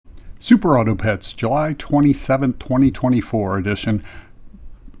Super Auto Pets, July 27th, 2024 edition.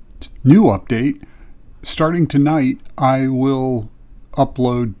 New update. Starting tonight, I will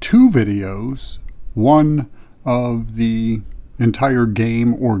upload 2 videos. One of the entire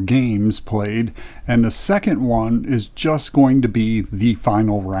game or games played, and the second one is just going to be the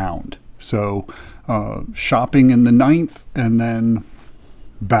final round. So, shopping in the 9th and then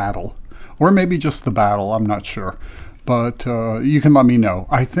battle. Or maybe just the battle, I'm not sure. But you can let me know.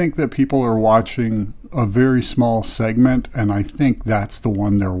 I think that people are watching a very small segment, and I think that's the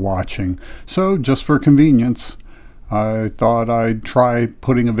one they're watching. So just for convenience, I thought I'd try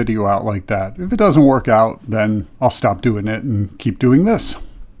putting a video out like that. If it doesn't work out, then I'll stop doing it and keep doing this.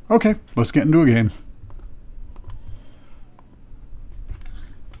 Okay, let's get into a game.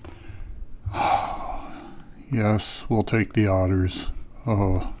 Yes, we'll take the otters.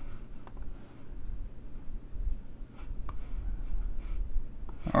 Oh.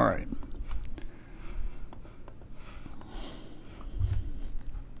 All right.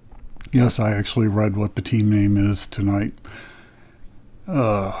 Yes, I actually read what the team name is tonight.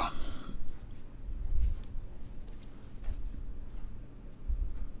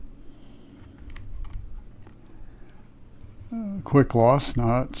 Quick loss,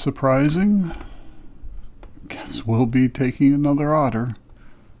 not surprising. Guess we'll be taking another otter.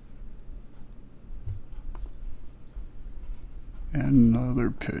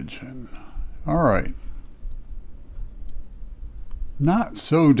 Another pigeon. All right. Not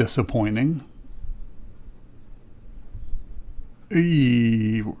so disappointing.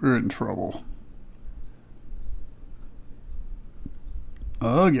 Eee, we're in trouble.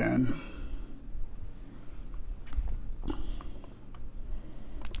 Again.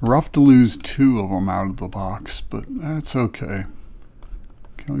 Rough to lose 2 of them out of the box, but that's okay.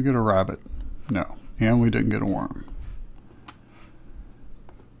 Can we get a rabbit? No. And we didn't get a worm.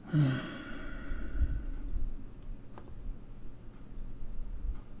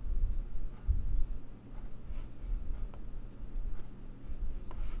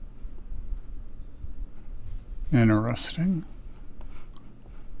 Interesting.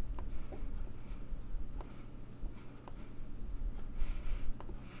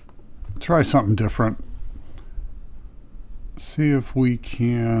 Try something different. See if we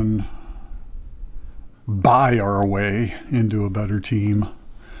can buy our way into a better team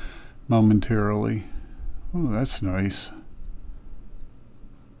momentarily. Oh, that's nice.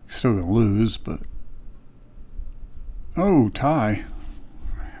 Still gonna lose, but oh, tie.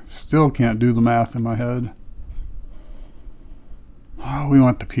 Still can't do the math in my head. Oh, we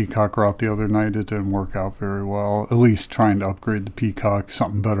went the peacock route the other night. It didn't work out very well. At least trying to upgrade the peacock.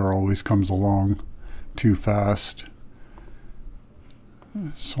 Something better always comes along too fast.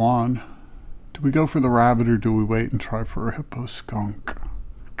 Swan. Do we go for the rabbit or do we wait and try for a hippo skunk?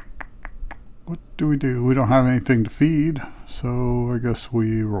 What do? We don't have anything to feed, so I guess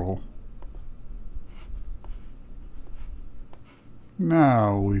we roll.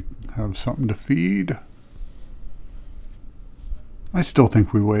 Now we have something to feed. I still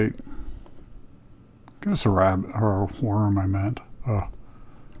think we wait. Give us a rabbit, or a worm, I meant.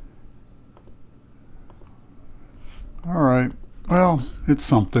 Alright, well, it's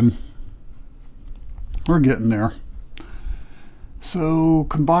something. We're getting there. So,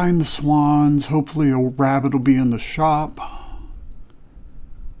 combine the swans. Hopefully a rabbit will be in the shop.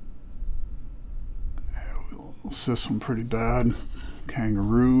 This one pretty bad.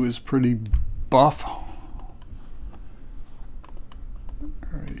 Kangaroo is pretty buff.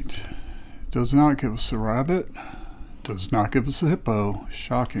 Alright. Does not give us a rabbit. Does not give us a hippo.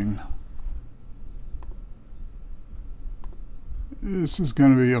 Shocking. This is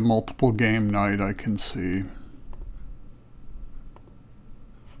going to be a multiple game night, I can see.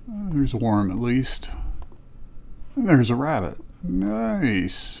 There's a worm at least. And there's a rabbit.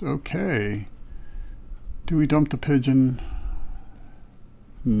 Nice. Okay. Do we dump the pigeon?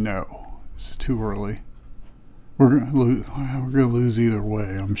 No. It's too early. We're gonna lose either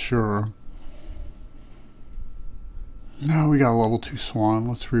way, I'm sure. No, we got a level 2 swan.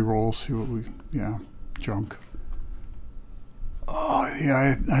 Let's re-roll, see what we... Yeah, junk. Oh,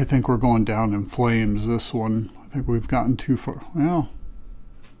 yeah, I think we're going down in flames, this one. I think we've gotten too far. Well,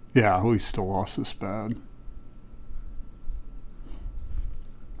 yeah, we still lost this bad.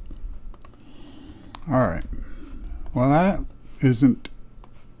 Alright. Well, that isn't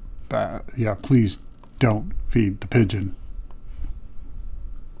bad. Yeah, please don't feed the pigeon.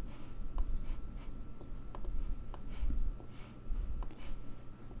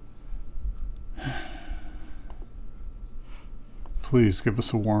 Please give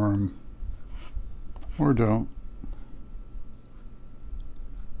us a worm. Or don't.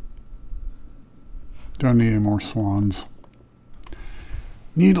 Don't need any more swans.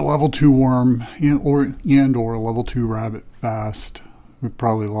 Need a level 2 worm or a level 2 rabbit fast. We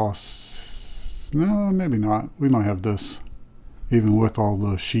probably lost. No, maybe not. We might have this, even with all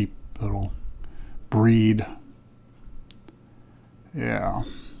the sheep that'll breed. Yeah.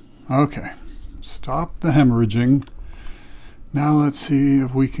 Okay. Stop the hemorrhaging. Now let's see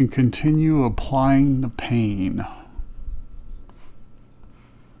if we can continue applying the pain.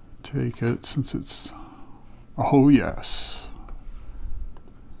 Take it since it's... Oh, yes.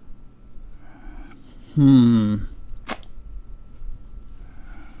 We'll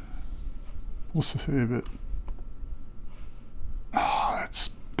save it. Oh, that's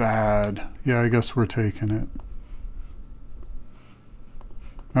bad. Yeah, I guess we're taking it.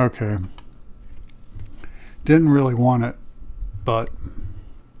 Okay. Didn't really want it, but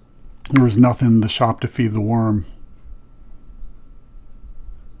there was nothing in the shop to feed the worm.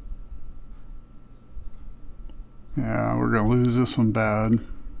 Yeah, we're going to lose this one bad.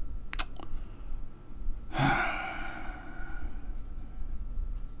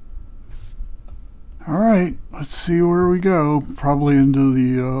 Alright, let's see where we go. Probably into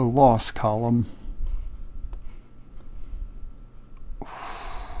the loss column.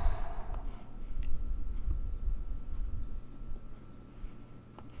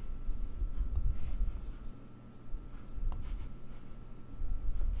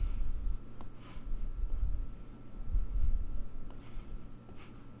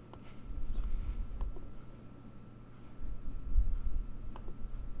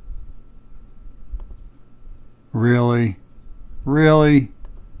 Really? Really?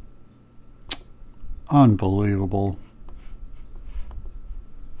 Unbelievable.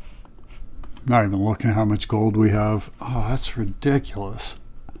 Not even looking at how much gold we have. Oh, that's ridiculous.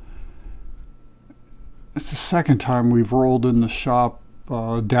 It's the second time we've rolled in the shop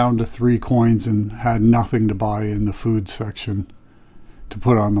down to 3 coins and had nothing to buy in the food section to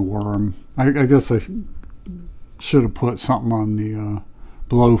put on the worm. I guess I should have put something on the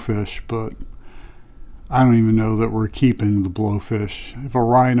blowfish, but I don't even know that we're keeping the blowfish. If a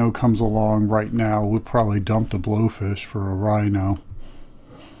rhino comes along right now, we'll probably dump the blowfish for a rhino.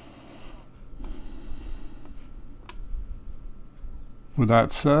 With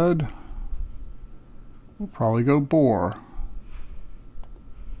that said, we'll probably go boar.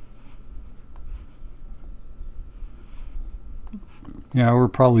 Yeah, we're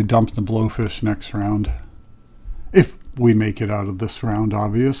probably dumping the blowfish next round. If we make it out of this round,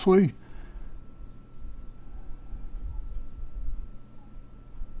 obviously.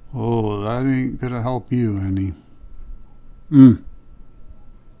 Oh, that ain't gonna help you any.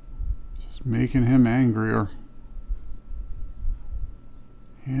 Just making him angrier.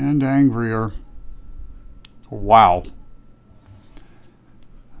 And angrier. Wow.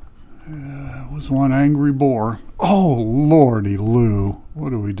 It was one angry boar. Oh, lordy Lou. What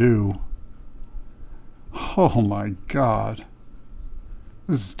do we do? Oh my God.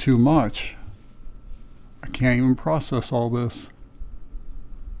 This is too much. I can't even process all this.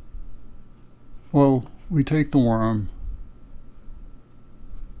 Well, we take the worm.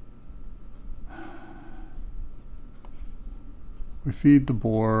 We feed the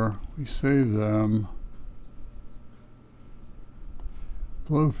boar. We save them.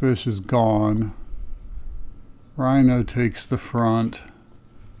 Blowfish is gone. Rhino takes the front.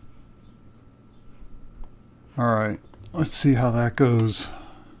 Alright, let's see how that goes.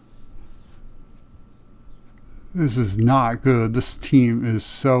 This is not good. This team is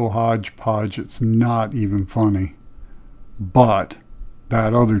so hodgepodge, it's not even funny. But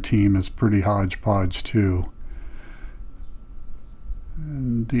that other team is pretty hodgepodge too.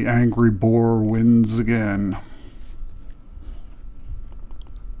 And the angry boar wins again.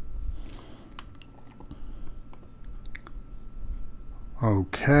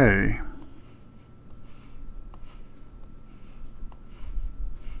 Okay.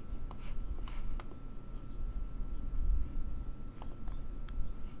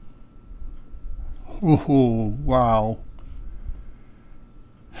 Oh, wow.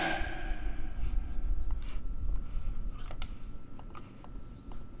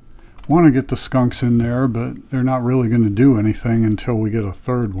 Want to get the skunks in there, but they're not really going to do anything until we get a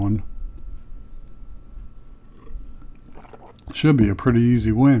third one. Should be a pretty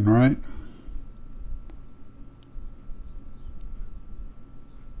easy win, right?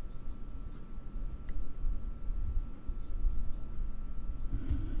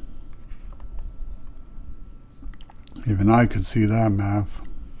 Even I could see that math.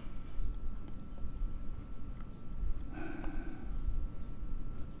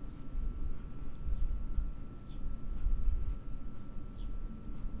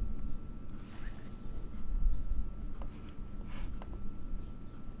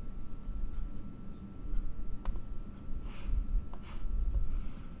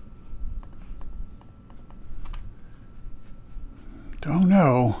 Don't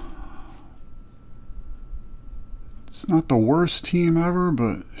know. It's not the worst team ever,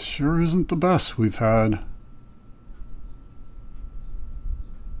 but sure isn't the best we've had.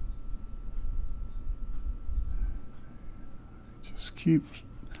 Just keep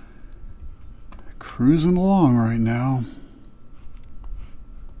cruising along right now.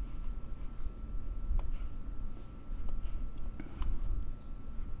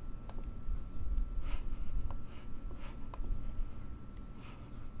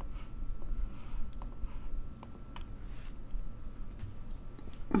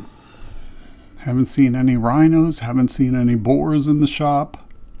 Haven't seen any rhinos, haven't seen any boars in the shop.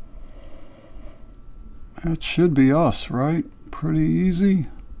 That should be us, right? Pretty easy.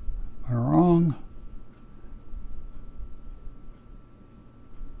 Am I wrong?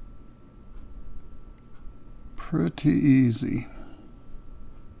 Pretty easy.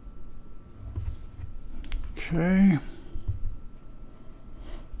 Okay.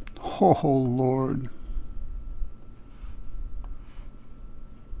 Oh, Lord.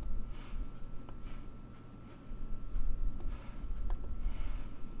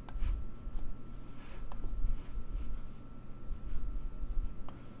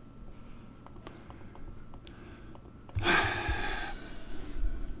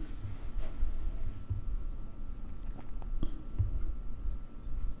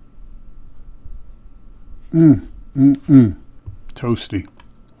 Toasty.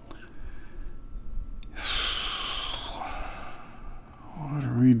 What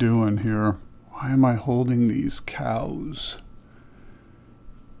are we doing here? Why am I holding these cows?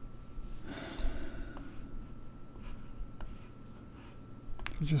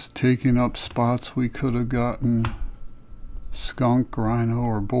 They're just taking up spots we could have gotten skunk, rhino,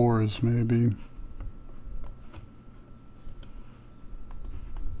 or boars, maybe.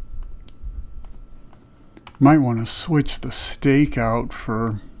 Might want to switch the stake out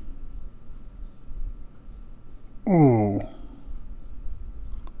for... Oh.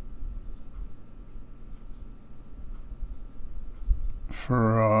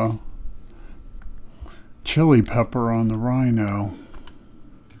 For chili pepper on the rhino.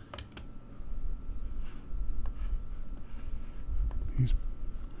 He's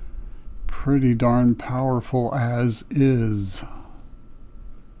pretty darn powerful as is.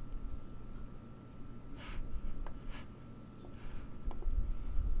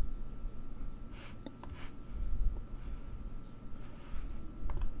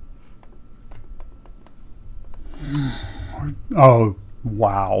 Oh,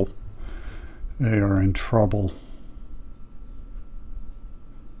 wow. They are in trouble.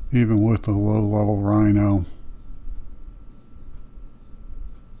 Even with the low-level rhino.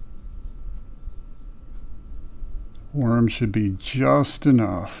 Worm should be just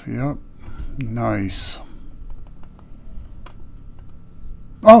enough. Yep. Nice.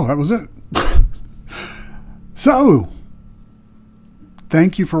 Oh, that was it. So,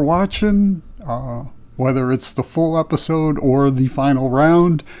 thank you for watching. Whether it's the full episode or the final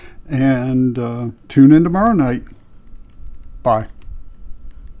round, and tune in tomorrow night. Bye.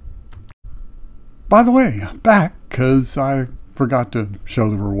 By the way, back because I forgot to show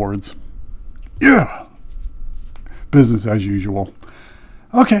the rewards. Yeah, business as usual.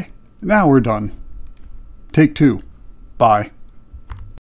 Okay, now we're done. Take 2. Bye.